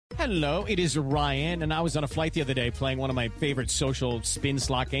Hello, it is Ryan, and I was on a flight the other day playing one of my favorite social spin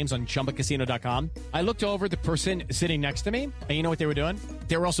slot games on ChumbaCasino.com. I looked over at the person sitting next to me, and you know what they were doing?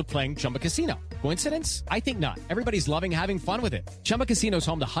 They were also playing Chumba Casino. Coincidence? I think not. Everybody's loving having fun with it. Chumba Casino is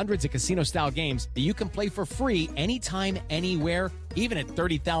home to hundreds of casino-style games that you can play for free anytime, anywhere, even at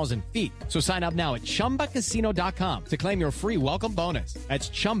 30,000 feet. So sign up now at ChumbaCasino.com to claim your free welcome bonus. That's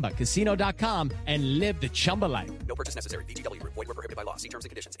ChumbaCasino.com and live the Chumba life. No purchase necessary. VGW. Void where prohibited by law. See terms and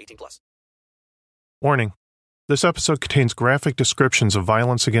conditions. 18+. Warning. This episode contains graphic descriptions of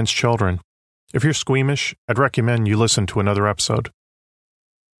violence against children. If you're squeamish, I'd recommend you listen to another episode.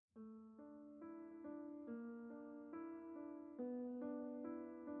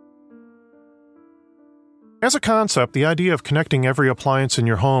 As a concept, the idea of connecting every appliance in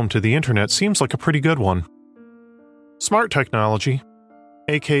your home to the internet seems like a pretty good one. Smart technology,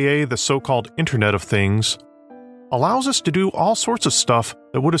 aka the so-called Internet of Things, allows us to do all sorts of stuff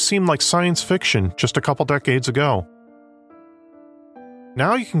that would have seemed like science fiction just a couple decades ago.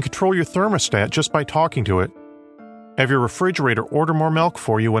 Now you can control your thermostat just by talking to it, have your refrigerator order more milk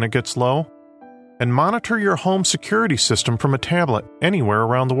for you when it gets low, and monitor your home security system from a tablet anywhere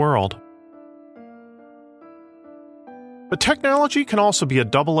around the world. But technology can also be a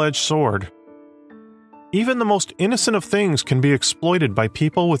double-edged sword. Even the most innocent of things can be exploited by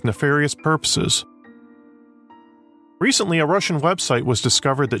people with nefarious purposes. Recently, a Russian website was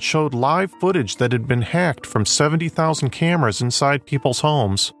discovered that showed live footage that had been hacked from 70,000 cameras inside people's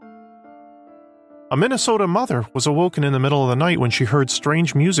homes. A Minnesota mother was awoken in the middle of the night when she heard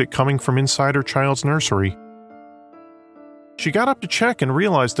strange music coming from inside her child's nursery. She got up to check and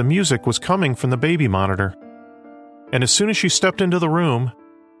realized the music was coming from the baby monitor. And as soon as she stepped into the room,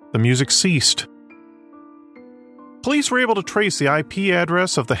 the music ceased. Police were able to trace the IP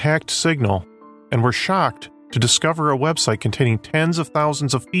address of the hacked signal and were shocked to discover a website containing tens of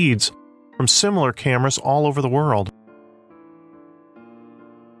thousands of feeds from similar cameras all over the world.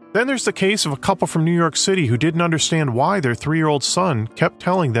 Then there's the case of a couple from New York City who didn't understand why their 3-year-old son kept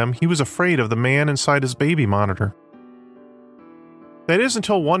telling them he was afraid of the man inside his baby monitor. That is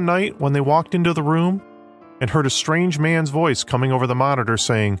until one night when they walked into the room and heard a strange man's voice coming over the monitor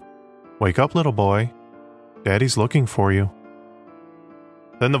saying, "Wake up, little boy. Daddy's looking for you."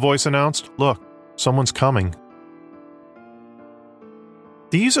 Then the voice announced, "Look, someone's coming."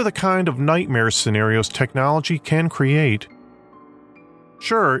 These are the kind of nightmare scenarios technology can create.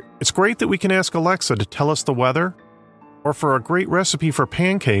 Sure, it's great that we can ask Alexa to tell us the weather, or for a great recipe for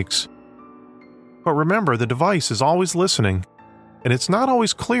pancakes. But remember, the device is always listening, and it's not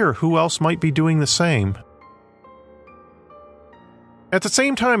always clear who else might be doing the same. At the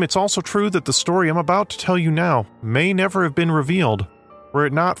same time, it's also true that the story I'm about to tell you now may never have been revealed, were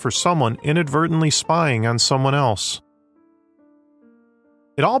it not for someone inadvertently spying on someone else.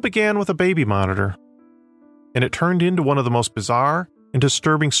 It all began with a baby monitor, and it turned into one of the most bizarre and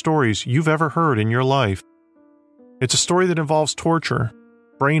disturbing stories you've ever heard in your life. It's a story that involves torture,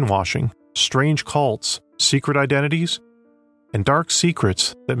 brainwashing, strange cults, secret identities, and dark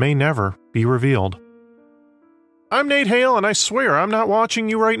secrets that may never be revealed. I'm Nate Hale, and I swear I'm not watching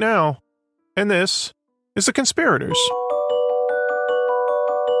you right now. And this is The Conspirators.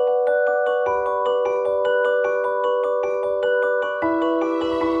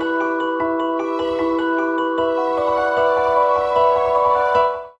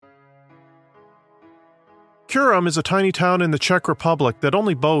 Kurim is a tiny town in the Czech Republic that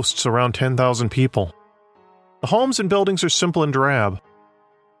only boasts around 10,000 people. The homes and buildings are simple and drab.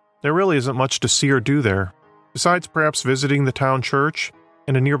 There really isn't much to see or do there, besides perhaps visiting the town church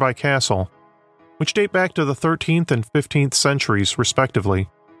and a nearby castle, which date back to the 13th and 15th centuries, respectively.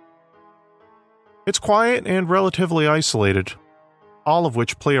 It's quiet and relatively isolated, all of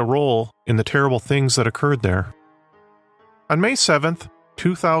which play a role in the terrible things that occurred there. On May 7th,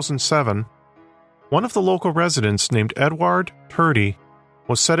 2007, one of the local residents named Edward Turdy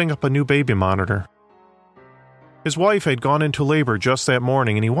was setting up a new baby monitor. His wife had gone into labor just that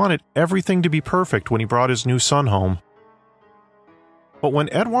morning, and he wanted everything to be perfect when he brought his new son home. But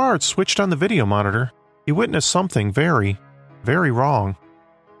when Edward switched on the video monitor, he witnessed something very, very wrong.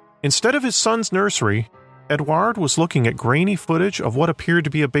 Instead of his son's nursery, Edward was looking at grainy footage of what appeared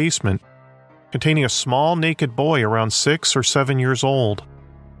to be a basement, containing a small naked boy around 6 or 7 years old.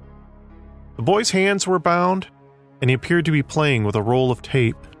 The boy's hands were bound, and he appeared to be playing with a roll of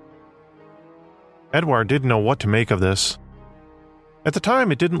tape. Edward didn't know what to make of this. At the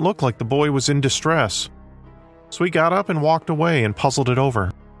time, it didn't look like the boy was in distress, so he got up and walked away and puzzled it over.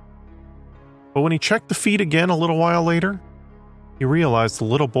 But when he checked the feed again a little while later, he realized the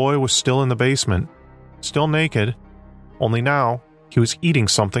little boy was still in the basement, still naked, only now he was eating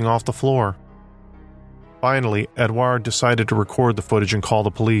something off the floor. Finally, Edouard decided to record the footage and call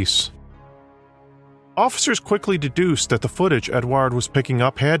the police. Officers quickly deduced that the footage Edouard was picking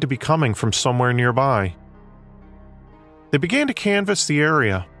up had to be coming from somewhere nearby. They began to canvass the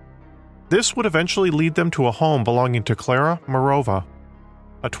area. This would eventually lead them to a home belonging to Klara Morova,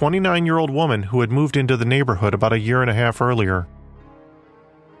 a 29-year-old woman who had moved into the neighborhood about a year and a half earlier.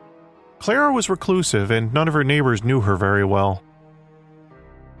 Klara was reclusive, and none of her neighbors knew her very well.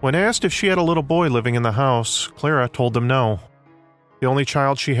 When asked if she had a little boy living in the house, Klara told them no. The only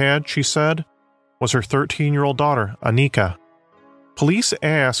child she had, she said, was her 13-year-old daughter, Annika. Police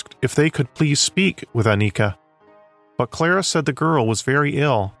asked if they could please speak with Annika, but Klara said the girl was very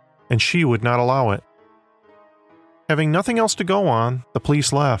ill, and she would not allow it. Having nothing else to go on, the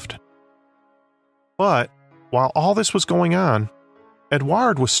police left. But, while all this was going on,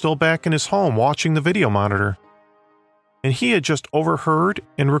 Edouard was still back in his home watching the video monitor, and he had just overheard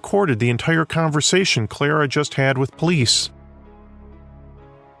and recorded the entire conversation Klara just had with police.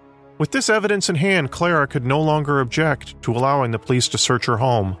 With this evidence in hand, Klara could no longer object to allowing the police to search her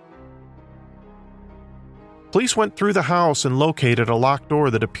home. Police went through the house and located a locked door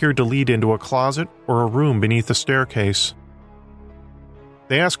that appeared to lead into a closet or a room beneath the staircase.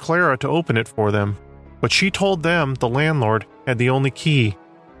 They asked Klara to open it for them, but she told them the landlord had the only key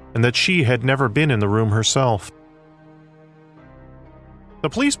and that she had never been in the room herself. The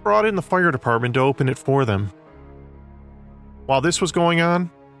police brought in the fire department to open it for them. While this was going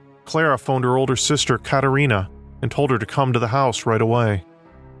on, Klara phoned her older sister Katerina and told her to come to the house right away.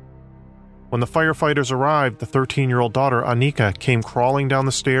 When the firefighters arrived, the 13-year-old daughter Annika came crawling down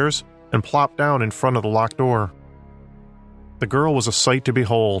the stairs and plopped down in front of the locked door. The girl was a sight to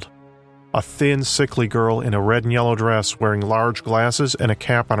behold. A thin, sickly girl in a red and yellow dress wearing large glasses and a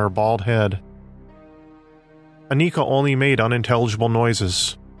cap on her bald head. Annika only made unintelligible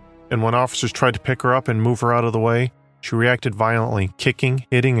noises, and when officers tried to pick her up and move her out of the way, she reacted violently, kicking,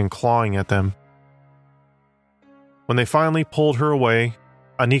 hitting, and clawing at them. When they finally pulled her away,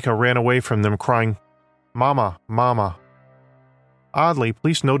 Annika ran away from them crying, "Mama, Mama." Oddly,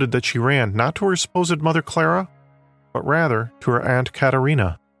 police noted that she ran not to her supposed mother Klara, but rather to her aunt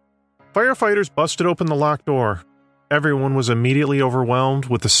Katerina. Firefighters busted open the locked door. Everyone was immediately overwhelmed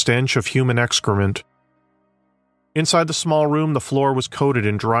with the stench of human excrement. Inside the small room, the floor was coated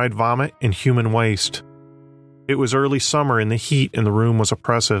in dried vomit and human waste. It was early summer and the heat in the room was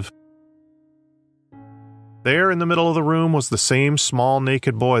oppressive. There in the middle of the room was the same small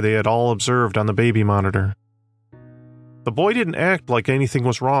naked boy they had all observed on the baby monitor. The boy didn't act like anything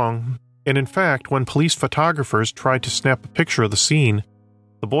was wrong, and in fact, when police photographers tried to snap a picture of the scene,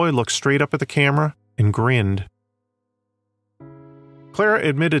 the boy looked straight up at the camera and grinned. Klara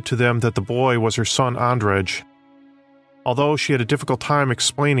admitted to them that the boy was her son Andrej, although she had a difficult time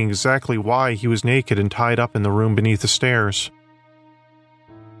explaining exactly why he was naked and tied up in the room beneath the stairs.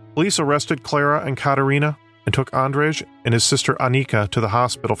 Police arrested Klara and Katerina and took Andrej and his sister Annika to the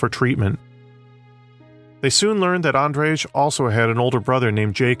hospital for treatment. They soon learned that Andrej also had an older brother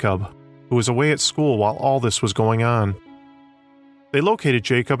named Jacob, who was away at school while all this was going on. They located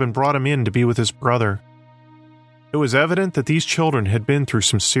Jacob and brought him in to be with his brother. It was evident that these children had been through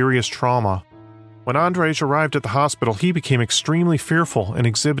some serious trauma. When Andrej arrived at the hospital, he became extremely fearful and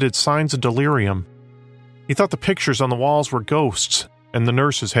exhibited signs of delirium. He thought the pictures on the walls were ghosts, and the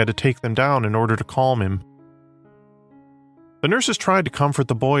nurses had to take them down in order to calm him. The nurses tried to comfort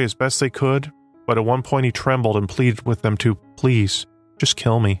the boy as best they could, but at one point he trembled and pleaded with them to, "Please, just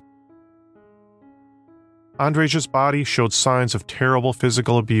kill me." Andrej's body showed signs of terrible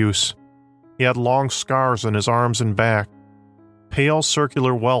physical abuse. He had long scars on his arms and back, pale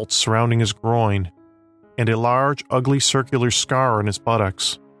circular welts surrounding his groin, and a large, ugly circular scar on his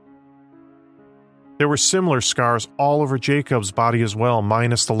buttocks. There were similar scars all over Jacob's body as well,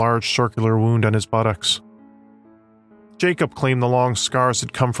 minus the large circular wound on his buttocks. Jacob claimed the long scars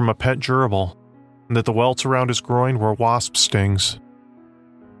had come from a pet gerbil, and that the welts around his groin were wasp stings.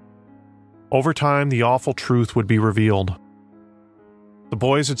 Over time, the awful truth would be revealed. The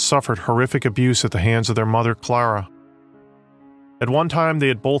boys had suffered horrific abuse at the hands of their mother, Klara. At one time, they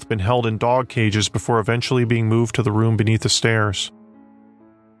had both been held in dog cages before eventually being moved to the room beneath the stairs.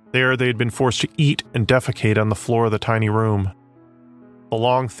 There, they had been forced to eat and defecate on the floor of the tiny room. The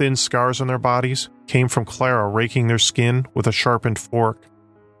long, thin scars on their bodies came from Klara raking their skin with a sharpened fork.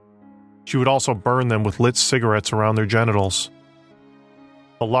 She would also burn them with lit cigarettes around their genitals.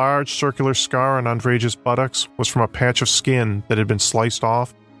 The large, circular scar on Andrej's buttocks was from a patch of skin that had been sliced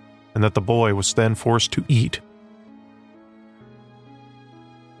off and that the boy was then forced to eat.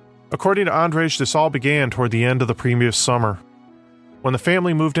 According to Andrej, this all began toward the end of the previous summer. When the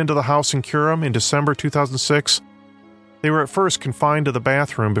family moved into the house in Kurim in December 2006, they were at first confined to the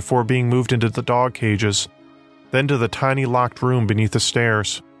bathroom before being moved into the dog cages, then to the tiny locked room beneath the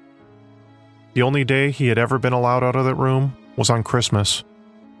stairs. The only day he had ever been allowed out of that room was on Christmas.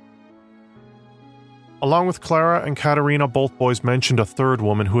 Along with Clara and Katerina, both boys mentioned a third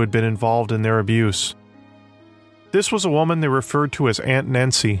woman who had been involved in their abuse. This was a woman they referred to as Aunt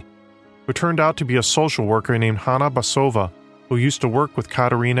Nancy, who turned out to be a social worker named Hanna Basova, who used to work with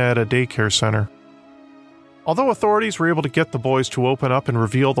Katerina at a daycare center. Although authorities were able to get the boys to open up and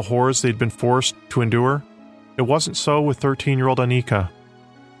reveal the horrors they'd been forced to endure, it wasn't so with 13-year-old Anika,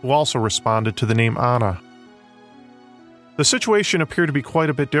 who also responded to the name Anna. The situation appeared to be quite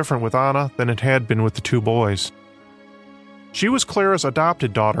a bit different with Anna than it had been with the two boys. She was Clara's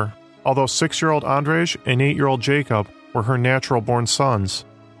adopted daughter, although 6-year-old Andrzej and 8-year-old Jacob were her natural-born sons.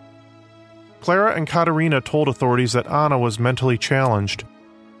 Clara and Katerina told authorities that Anna was mentally challenged,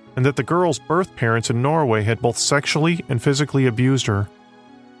 and that the girl's birth parents in Norway had both sexually and physically abused her.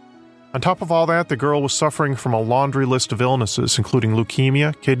 On top of all that, the girl was suffering from a laundry list of illnesses, including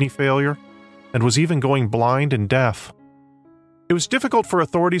leukemia, kidney failure, and was even going blind and deaf. It was difficult for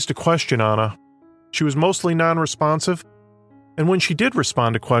authorities to question Anna. She was mostly non-responsive, and when she did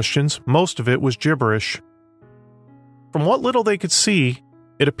respond to questions, most of it was gibberish. From what little they could see,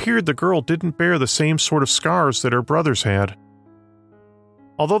 it appeared the girl didn't bear the same sort of scars that her brothers had.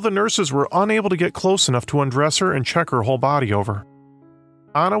 Although the nurses were unable to get close enough to undress her and check her whole body over,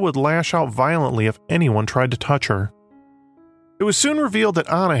 Anna would lash out violently if anyone tried to touch her. It was soon revealed that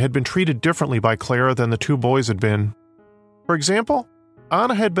Anna had been treated differently by Clara than the two boys had been. For example,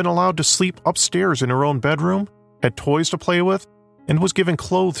 Anna had been allowed to sleep upstairs in her own bedroom, had toys to play with, and was given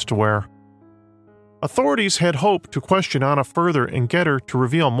clothes to wear. Authorities had hoped to question Anna further and get her to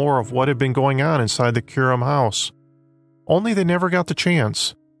reveal more of what had been going on inside the Kurim house. Only they never got the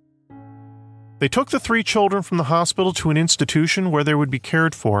chance. They took the 3 children from the hospital to an institution where they would be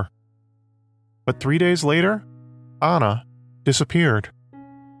cared for. But 3 days later, Anna disappeared.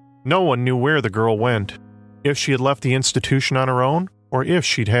 No one knew where the girl went, if she had left the institution on her own, or if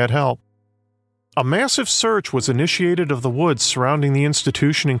she'd had help. A massive search was initiated of the woods surrounding the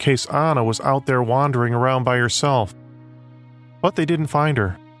institution in case Anna was out there wandering around by herself. But they didn't find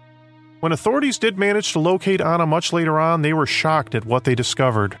her. When authorities did manage to locate Anna much later on, they were shocked at what they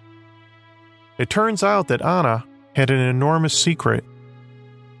discovered. It turns out that Anna had an enormous secret.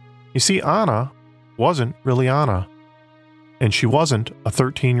 You see, Anna wasn't really Anna, and she wasn't a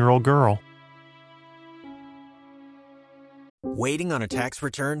 13-year-old girl. Waiting on a tax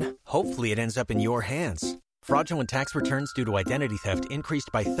return? Hopefully it ends up in your hands. Fraudulent tax returns due to identity theft increased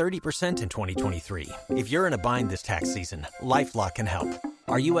by 30% in 2023. If you're in a bind this tax season, LifeLock can help.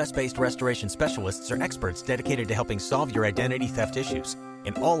 Our U.S.-based restoration specialists are experts dedicated to helping solve your identity theft issues.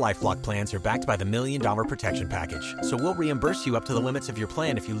 And all LifeLock plans are backed by the $1 Million Protection Package. So we'll reimburse you up to the limits of your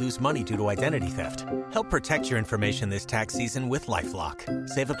plan if you lose money due to identity theft. Help protect your information this tax season with LifeLock.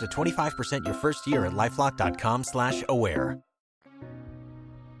 Save up to 25% your first year at LifeLock.com/aware.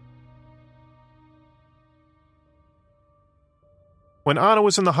 When Anna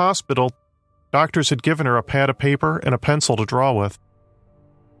was in the hospital, doctors had given her a pad of paper and a pencil to draw with.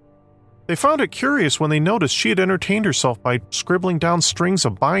 They found it curious when they noticed she had entertained herself by scribbling down strings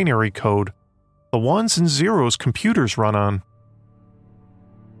of binary code, the ones and zeros computers run on.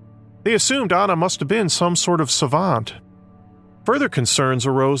 They assumed Anna must have been some sort of savant. Further concerns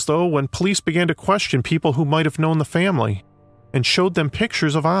arose, though, when police began to question people who might have known the family and showed them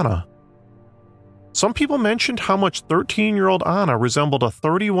pictures of Anna. Some people mentioned how much 13-year-old Anna resembled a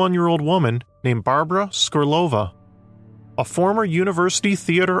 31-year-old woman named Barbara Skurlova, a former university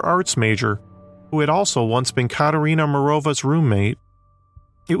theater arts major who had also once been Katerina Morova's roommate.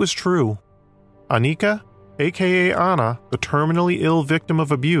 It was true. Anika, aka Anna, the terminally ill victim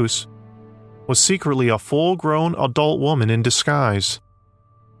of abuse, was secretly a full-grown adult woman in disguise.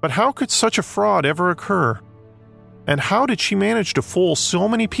 But how could such a fraud ever occur? And how did she manage to fool so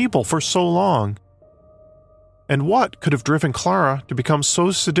many people for so long? And what could have driven Clara to become so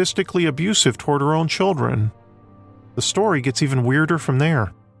sadistically abusive toward her own children? The story gets even weirder from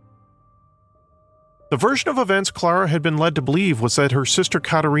there. The version of events Clara had been led to believe was that her sister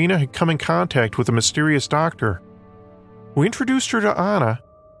Katerina had come in contact with a mysterious doctor, who introduced her to Anna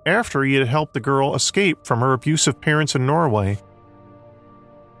after he had helped the girl escape from her abusive parents in Norway.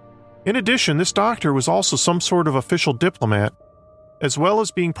 In addition, this doctor was also some sort of official diplomat, as well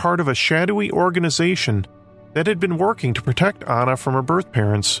as being part of a shadowy organization that had been working to protect Anna from her birth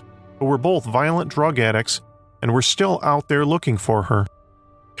parents, who were both violent drug addicts and were still out there looking for her.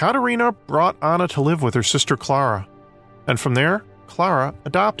 Katerina brought Anna to live with her sister Clara, and from there, Clara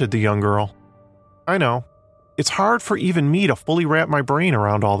adopted the young girl. I know, it's hard for even me to fully wrap my brain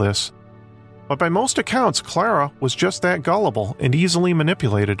around all this. But by most accounts, Clara was just that gullible and easily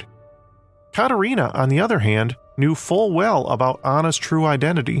manipulated. Katerina, on the other hand, knew full well about Anna's true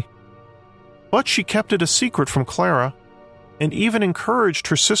identity. But she kept it a secret from Clara, and even encouraged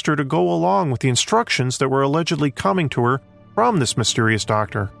her sister to go along with the instructions that were allegedly coming to her from this mysterious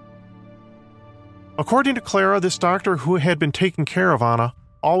doctor. According to Clara, this doctor who had been taking care of Anna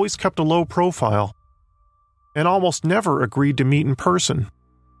always kept a low profile, and almost never agreed to meet in person.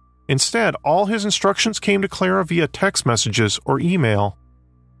 Instead, all his instructions came to Clara via text messages or email.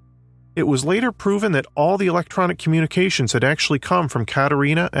 It was later proven that all the electronic communications had actually come from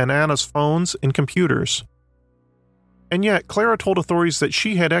Katerina and Anna's phones and computers. And yet, Clara told authorities that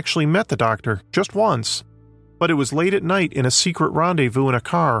she had actually met the doctor just once, but it was late at night in a secret rendezvous in a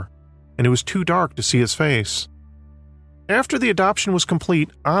car, and it was too dark to see his face. After the adoption was complete,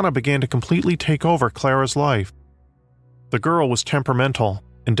 Anna began to completely take over Clara's life. The girl was temperamental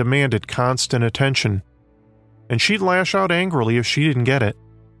and demanded constant attention, and she'd lash out angrily if she didn't get it.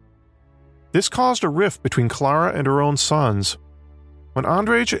 This caused a rift between Clara and her own sons. When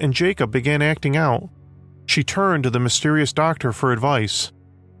Andrej and Jacob began acting out, she turned to the mysterious doctor for advice.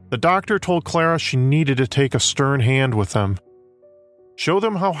 The doctor told Clara she needed to take a stern hand with them. Show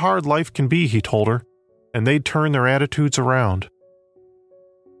them how hard life can be, he told her, and they'd turn their attitudes around.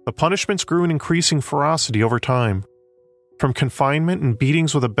 The punishments grew in increasing ferocity over time, from confinement and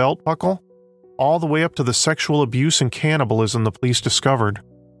beatings with a belt buckle, all the way up to the sexual abuse and cannibalism the police discovered.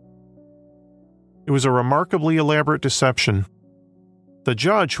 It was a remarkably elaborate deception. The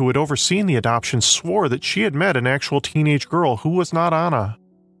judge who had overseen the adoption swore that she had met an actual teenage girl who was not Anna.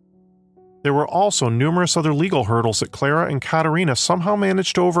 There were also numerous other legal hurdles that Clara and Katerina somehow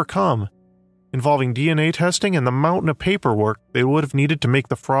managed to overcome, involving DNA testing and the mountain of paperwork they would have needed to make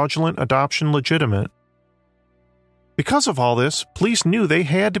the fraudulent adoption legitimate. Because of all this, police knew they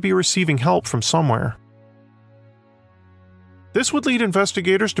had to be receiving help from somewhere. This would lead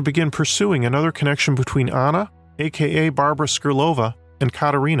investigators to begin pursuing another connection between Anna, aka Barbara Skrylova, and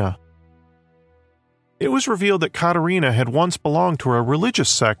Katerina. It was revealed that Katerina had once belonged to a religious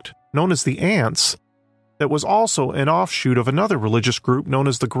sect known as the Ants, that was also an offshoot of another religious group known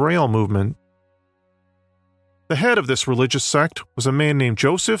as the Grail Movement. The head of this religious sect was a man named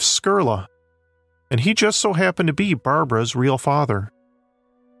Joseph Skrla, and he just so happened to be Barbara's real father.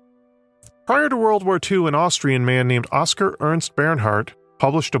 Prior to World War II, an Austrian man named Oskar Ernst Bernhardt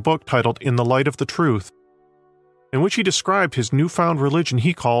published a book titled In the Light of the Truth, in which he described his newfound religion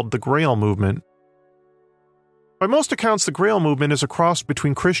he called the Grail Movement. By most accounts, the Grail Movement is a cross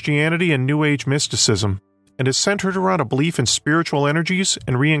between Christianity and New Age mysticism, and is centered around a belief in spiritual energies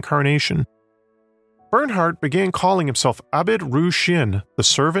and reincarnation. Bernhardt began calling himself Abid Ru Shin, the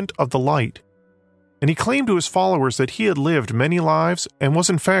Servant of the Light, and he claimed to his followers that he had lived many lives and was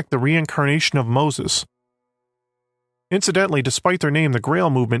in fact the reincarnation of Moses. Incidentally, despite their name, the Grail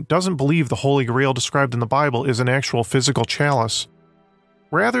Movement doesn't believe the Holy Grail described in the Bible is an actual physical chalice.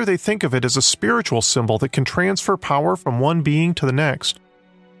 Rather, they think of it as a spiritual symbol that can transfer power from one being to the next.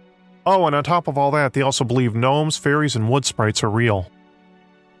 Oh, and on top of all that, they also believe gnomes, fairies, and wood sprites are real.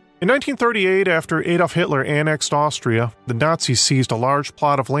 In 1938, after Adolf Hitler annexed Austria, the Nazis seized a large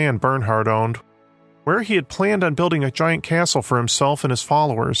plot of land Bernhardt owned, where he had planned on building a giant castle for himself and his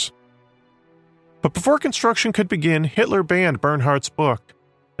followers. But before construction could begin, Hitler banned Bernhardt's book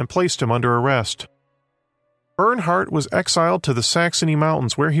and placed him under arrest. Bernhardt was exiled to the Saxony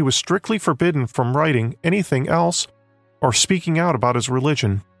Mountains, where he was strictly forbidden from writing anything else or speaking out about his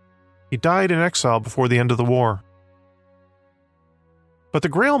religion. He died in exile before the end of the war. But the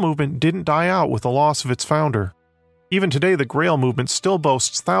Grail Movement didn't die out with the loss of its founder. Even today, the Grail Movement still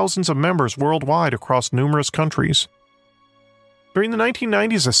boasts thousands of members worldwide across numerous countries. During the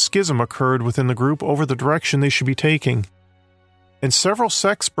 1990s, a schism occurred within the group over the direction they should be taking, and several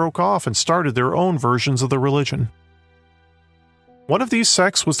sects broke off and started their own versions of the religion. One of these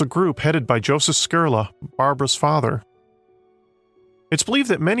sects was the group headed by Joseph Skrla, Barbara's father. It's believed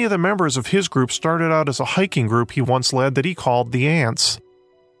that many of the members of his group started out as a hiking group he once led that he called the Ants.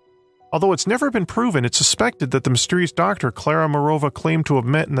 Although it's never been proven, it's suspected that the mysterious doctor Clara Morova claimed to have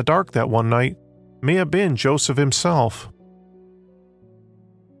met in the dark that one night may have been Joseph himself.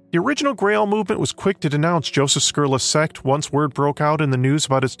 The original Grail Movement was quick to denounce Joseph Skrla's sect once word broke out in the news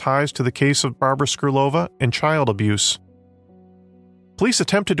about its ties to the case of Barbara Skrylova and child abuse. Police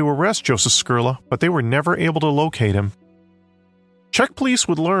attempted to arrest Joseph Skrla, but they were never able to locate him. Czech police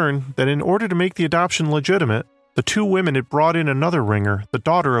would learn that in order to make the adoption legitimate, the two women had brought in another ringer, the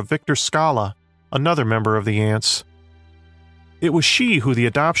daughter of Viktor Skala, another member of the Ants. it was she who the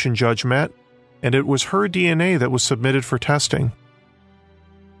adoption judge met, and it was her DNA that was submitted for testing.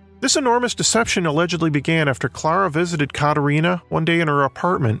 This enormous deception allegedly began after Clara visited Katerina one day in her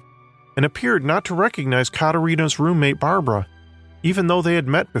apartment and appeared not to recognize Katerina's roommate Barbara, even though they had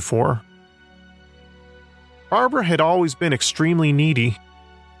met before. Barbara had always been extremely needy,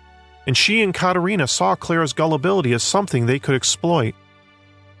 and she and Katerina saw Clara's gullibility as something they could exploit.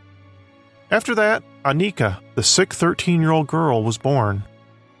 After that, Anika, the sick 13-year-old girl, was born.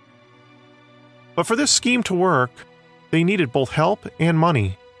 But for this scheme to work, they needed both help and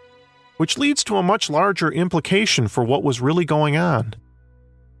money, which leads to a much larger implication for what was really going on.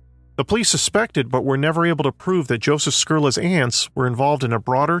 The police suspected but were never able to prove that Joseph Skurla's aunts were involved in a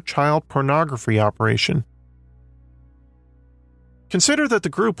broader child pornography operation. Consider that the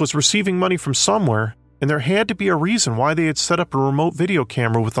group was receiving money from somewhere, and there had to be a reason why they had set up a remote video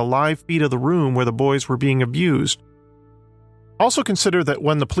camera with a live feed of the room where the boys were being abused. Also consider that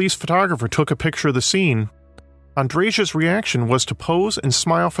when the police photographer took a picture of the scene, Andresia's reaction was to pose and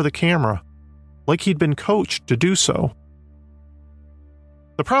smile for the camera, like he'd been coached to do so.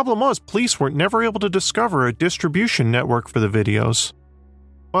 The problem was police were never able to discover a distribution network for the videos.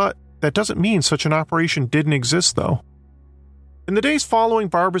 But that doesn't mean such an operation didn't exist, though. In the days following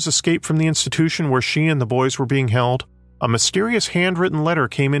Barbara's escape from the institution where she and the boys were being held, a mysterious handwritten letter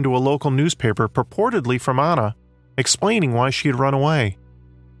came into a local newspaper purportedly from Anna, explaining why she had run away.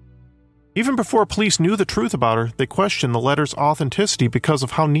 Even before police knew the truth about her, they questioned the letter's authenticity because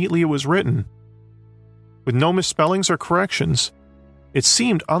of how neatly it was written. With no misspellings or corrections, it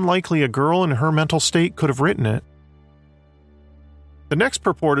seemed unlikely a girl in her mental state could have written it. The next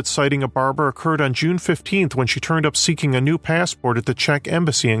purported sighting of Barbara occurred on June 15th when she turned up seeking a new passport at the Czech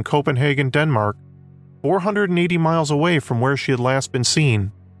embassy in Copenhagen, Denmark, 480 miles away from where she had last been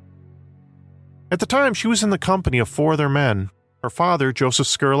seen. At the time, she was in the company of 4 other men: her father, Joseph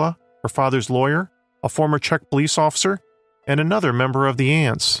Skurla, her father's lawyer, a former Czech police officer, and another member of the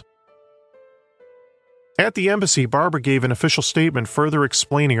aunts. At the embassy, Barbara gave an official statement further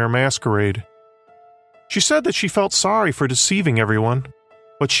explaining her masquerade. She said that she felt sorry for deceiving everyone,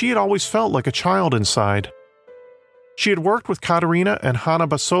 but she had always felt like a child inside. She had worked with Katerina and Hanna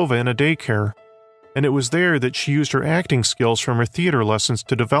Basova in a daycare, and it was there that she used her acting skills from her theater lessons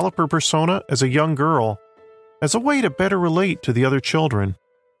to develop her persona as a young girl, as a way to better relate to the other children.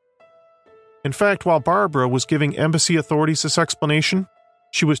 In fact, while Barbara was giving embassy authorities this explanation,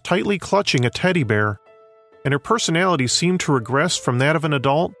 she was tightly clutching a teddy bear, and her personality seemed to regress from that of an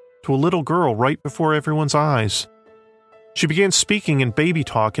adult to a little girl right before everyone's eyes. She began speaking in baby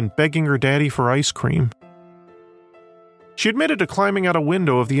talk and begging her daddy for ice cream. She admitted to climbing out a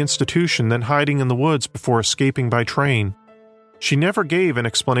window of the institution, then hiding in the woods before escaping by train. She never gave an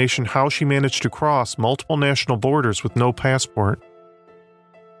explanation how she managed to cross multiple national borders with no passport.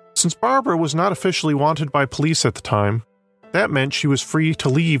 Since Barbara was not officially wanted by police at the time, that meant she was free to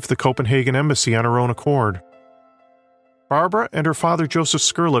leave the Copenhagen embassy on her own accord. Barbara and her father Joseph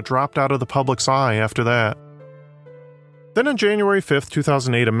Skurla dropped out of the public's eye after that. Then on January 5,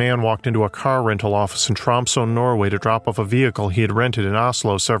 2008, a man walked into a car rental office in Tromsø, Norway to drop off a vehicle he had rented in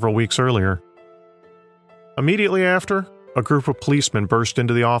Oslo several weeks earlier. Immediately after, a group of policemen burst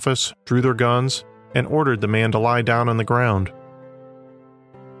into the office, drew their guns, and ordered the man to lie down on the ground.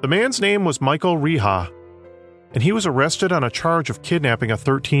 The man's name was Michael Riha, and he was arrested on a charge of kidnapping a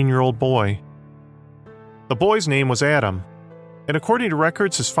 13-year-old boy. The boy's name was Adam, and according to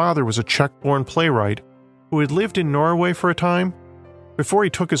records, his father was a Czech-born playwright who had lived in Norway for a time before he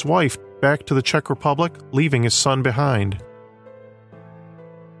took his wife back to the Czech Republic, leaving his son behind.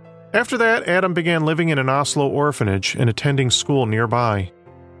 After that, Adam began living in an Oslo orphanage and attending school nearby.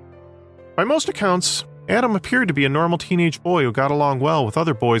 By most accounts, Adam appeared to be a normal teenage boy who got along well with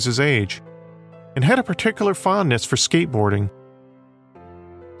other boys his age, and had a particular fondness for skateboarding.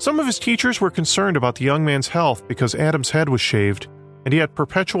 Some of his teachers were concerned about the young man's health because Adam's head was shaved, and he had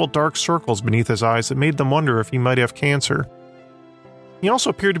perpetual dark circles beneath his eyes that made them wonder if he might have cancer. He also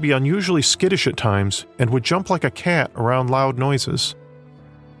appeared to be unusually skittish at times and would jump like a cat around loud noises.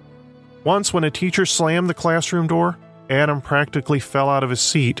 Once, when a teacher slammed the classroom door, Adam practically fell out of his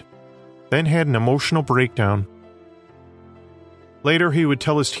seat, then had an emotional breakdown. Later, he would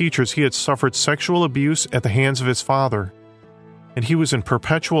tell his teachers he had suffered sexual abuse at the hands of his father, and he was in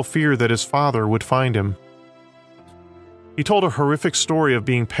perpetual fear that his father would find him. He told a horrific story of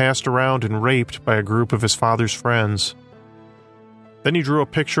being passed around and raped by a group of his father's friends. Then he drew a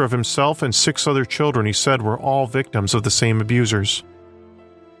picture of himself and 6 other children he said were all victims of the same abusers.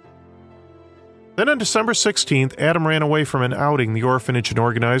 Then on December 16th, Adam ran away from an outing the orphanage had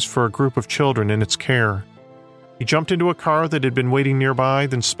organized for a group of children in its care. He jumped into a car that had been waiting nearby,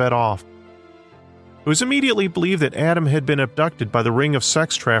 then sped off. It was immediately believed that Adam had been abducted by the ring of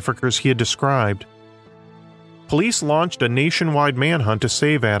sex traffickers he had described. Police launched a nationwide manhunt to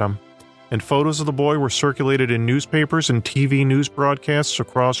save Adam, and photos of the boy were circulated in newspapers and TV news broadcasts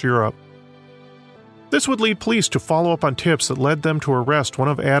across Europe. This would lead police to follow up on tips that led them to arrest one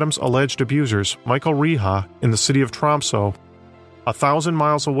of Adam's alleged abusers, Michael Riha, in the city of Tromsø, 1,000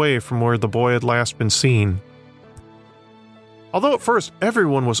 miles away from where the boy had last been seen. Although at first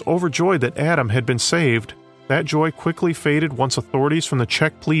everyone was overjoyed that Adam had been saved, that joy quickly faded once authorities from the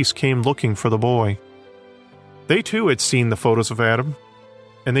Czech police came looking for the boy. They too had seen the photos of Adam,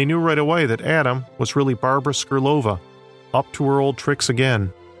 and they knew right away that Adam was really Barbara Skrylova, up to her old tricks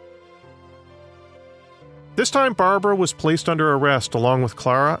again. This time Barbara was placed under arrest along with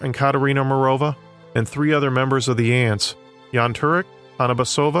Klara and Katerina Morova and 3 other members of the aunts, Jan Turek, Anna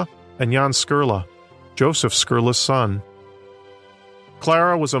Basova, and Jan Skrla, Joseph Skrla's son.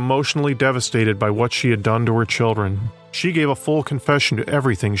 Klara was emotionally devastated by what she had done to her children. She gave a full confession to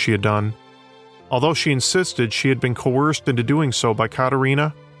everything she had done, although she insisted she had been coerced into doing so by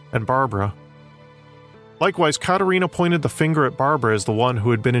Katerina and Barbara. Likewise, Katerina pointed the finger at Barbara as the one who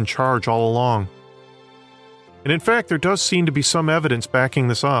had been in charge all along. And in fact, there does seem to be some evidence backing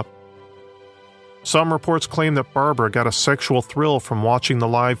this up. Some reports claim that Barbara got a sexual thrill from watching the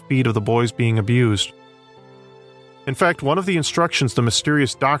live feed of the boys being abused. In fact, one of the instructions the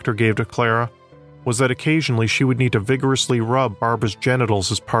mysterious doctor gave to Klara was that occasionally she would need to vigorously rub Barbara's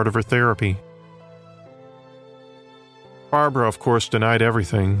genitals as part of her therapy. Barbara, of course, denied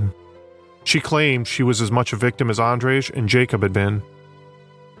everything. She claimed she was as much a victim as Andrzej and Jacob had been.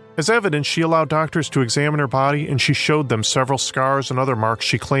 As evidence, she allowed doctors to examine her body, and she showed them several scars and other marks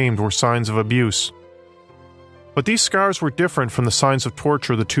she claimed were signs of abuse. But these scars were different from the signs of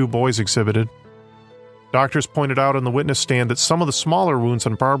torture the 2 boys exhibited. Doctors pointed out on the witness stand that some of the smaller wounds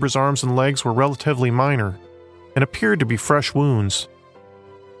on Barbara's arms and legs were relatively minor, and appeared to be fresh wounds.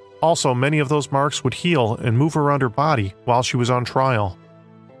 Also, many of those marks would heal and move around her body while she was on trial.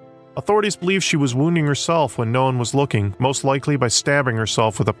 Authorities believe she was wounding herself when no one was looking, most likely by stabbing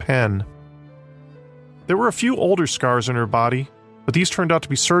herself with a pen. There were a few older scars in her body, but these turned out to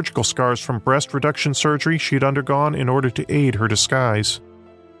be surgical scars from breast reduction surgery she had undergone in order to aid her disguise.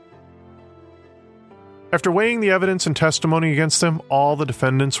 After weighing the evidence and testimony against them, all the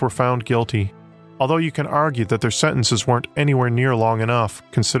defendants were found guilty, although you can argue that their sentences weren't anywhere near long enough,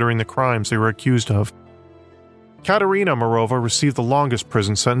 considering the crimes they were accused of. Katerina Morova received the longest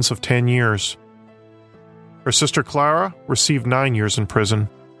prison sentence of 10 years. Her sister Klara received 9 years in prison,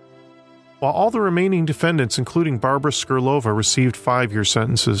 while all the remaining defendants, including Barbara Skrylova, received 5-year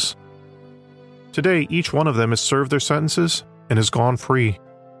sentences. Today, each one of them has served their sentences and has gone free.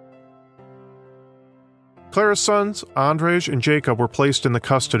 Klara's sons, Andrzej and Jacob, were placed in the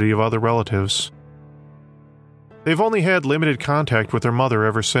custody of other relatives. They've only had limited contact with their mother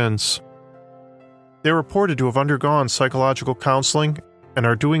ever since. They're reported to have undergone psychological counseling and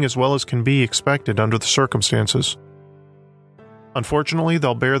are doing as well as can be expected under the circumstances. Unfortunately,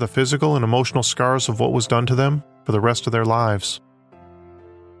 they'll bear the physical and emotional scars of what was done to them for the rest of their lives.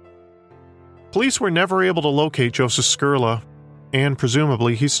 Police were never able to locate Joseph Skrla, and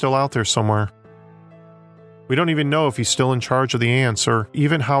presumably he's still out there somewhere. We don't even know if he's still in charge of the ants or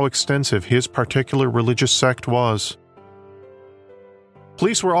even how extensive his particular religious sect was.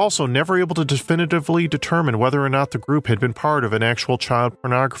 Police were also never able to definitively determine whether or not the group had been part of an actual child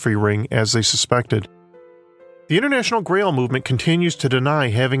pornography ring as they suspected. The International Grail movement continues to deny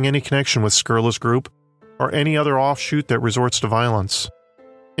having any connection with Skrla's group or any other offshoot that resorts to violence.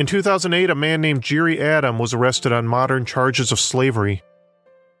 In 2008, a man named Jiri Adam was arrested on modern charges of slavery.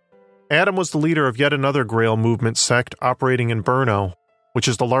 Adam was the leader of yet another Grail movement sect operating in Brno, which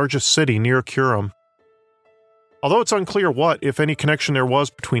is the largest city near Kurim. Although it's unclear what, if any, connection there was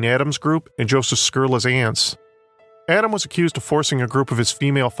between Adam's group and Joseph Skrla's aunts, Adam was accused of forcing a group of his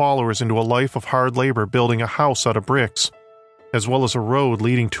female followers into a life of hard labor building a house out of bricks, as well as a road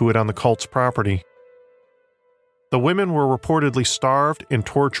leading to it on the cult's property. The women were reportedly starved and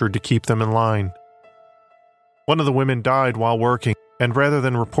tortured to keep them in line. One of the women died while working, and rather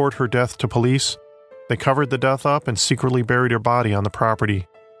than report her death to police, they covered the death up and secretly buried her body on the property.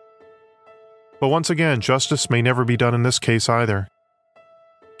 But once again, justice may never be done in this case either.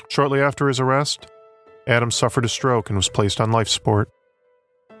 Shortly after his arrest, Adam suffered a stroke and was placed on life support.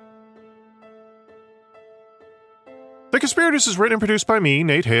 The Conspirators is written and produced by me,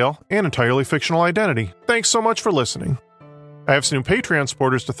 Nate Hale, an entirely fictional identity. Thanks so much for listening. I have some new Patreon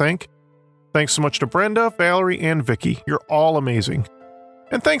supporters to thank. Thanks so much to Brenda, Valerie, and Vicky. You're all amazing.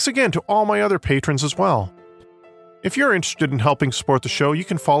 And thanks again to all my other patrons as well. If you're interested in helping support the show, you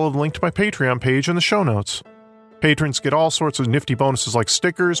can follow the link to my Patreon page in the show notes. Patrons get all sorts of nifty bonuses like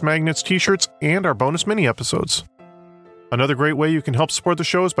stickers, magnets, t-shirts, and our bonus mini-episodes. Another great way you can help support the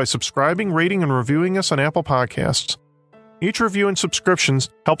show is by subscribing, rating, and reviewing us on Apple Podcasts. Each review and subscriptions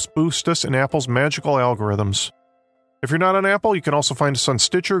helps boost us in Apple's magical algorithms. If you're not on Apple, you can also find us on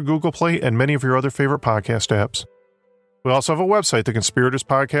Stitcher, Google Play, and many of your other favorite podcast apps. We also have a website,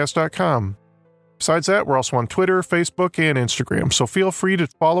 theconspiratorspodcast.com. Besides that, we're also on Twitter, Facebook, and Instagram, so feel free to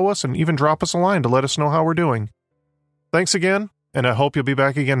follow us and even drop us a line to let us know how we're doing. Thanks again, and I hope you'll be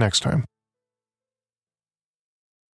back again next time.